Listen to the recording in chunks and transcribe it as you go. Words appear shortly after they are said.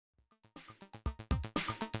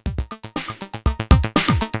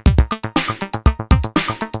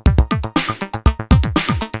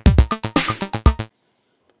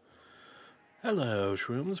Hello,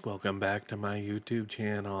 Shrooms. Welcome back to my YouTube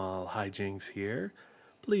channel. HiJinx here.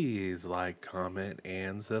 Please like, comment,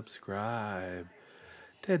 and subscribe.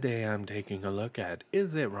 Today I'm taking a look at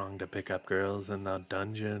Is It Wrong to Pick Up Girls in the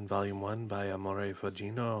Dungeon Volume 1 by Omori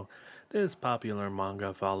Fujino. This popular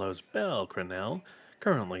manga follows Belle Cranel,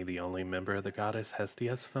 currently the only member of the goddess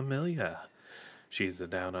Hestia's Familia. She's a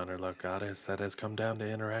down-on-her-luck goddess that has come down to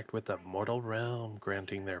interact with the mortal realm,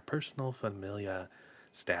 granting their personal familia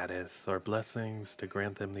status or blessings to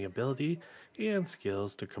grant them the ability and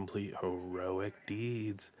skills to complete heroic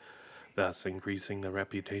deeds, thus increasing the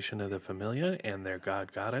reputation of the familia and their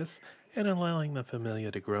god-goddess, and allowing the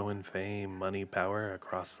familia to grow in fame, money, power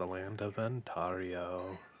across the land of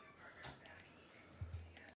Ontario.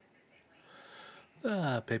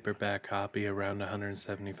 The paperback copy around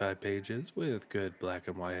 175 pages with good black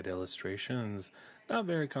and white illustrations, not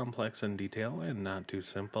very complex in detail and not too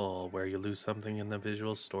simple where you lose something in the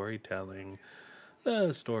visual storytelling.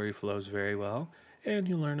 The story flows very well and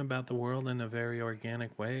you learn about the world in a very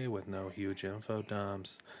organic way with no huge info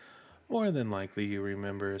dumps. More than likely you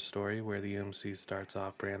remember a story where the MC starts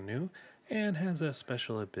off brand new and has a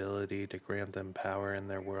special ability to grant them power in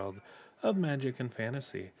their world of magic and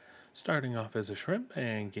fantasy, starting off as a shrimp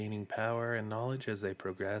and gaining power and knowledge as they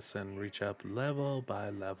progress and reach up level by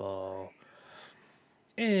level.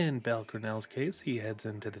 In Belle Cranel's case, he heads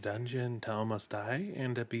into the dungeon to almost die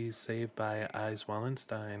and to be saved by Eyes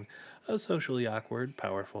Wallenstein, a socially awkward,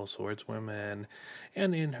 powerful swordswoman,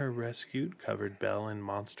 and in her rescue, covered Belle in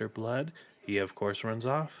monster blood, he of course runs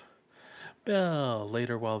off. Belle,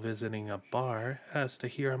 later while visiting a bar, has to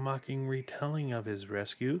hear a mocking retelling of his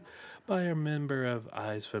rescue by a member of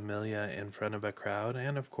Eyes Familia in front of a crowd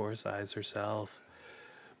and of course Eyes herself.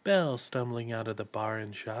 Belle, stumbling out of the bar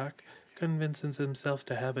in shock, convinces himself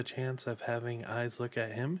to have a chance of having Eyes look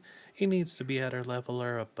at him, he needs to be at her level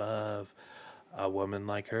or above. A woman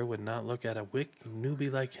like her would not look at a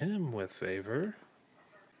newbie like him with favor.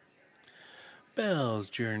 Belle's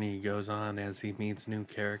journey goes on as he meets new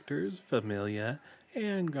characters, familia,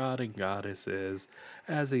 and god and goddesses,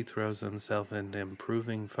 as he throws himself into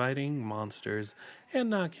improving fighting monsters and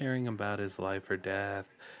not caring about his life or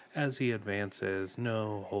death, as he advances,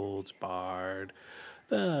 no holds barred.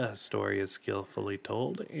 The story is skillfully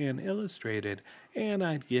told and illustrated, and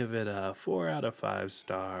I'd give it a 4 out of 5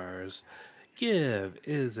 stars. Give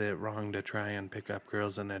Is It Wrong to Try and Pick Up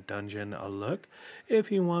Girls in a Dungeon a look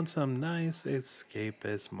if you want some nice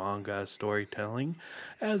escapist manga storytelling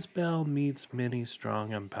as Belle meets many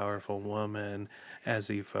strong and powerful women as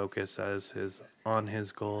he focuses on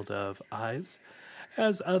his goal of Eyes,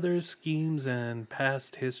 as other schemes and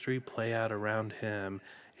past history play out around him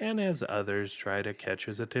and as others try to catch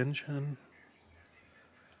his attention.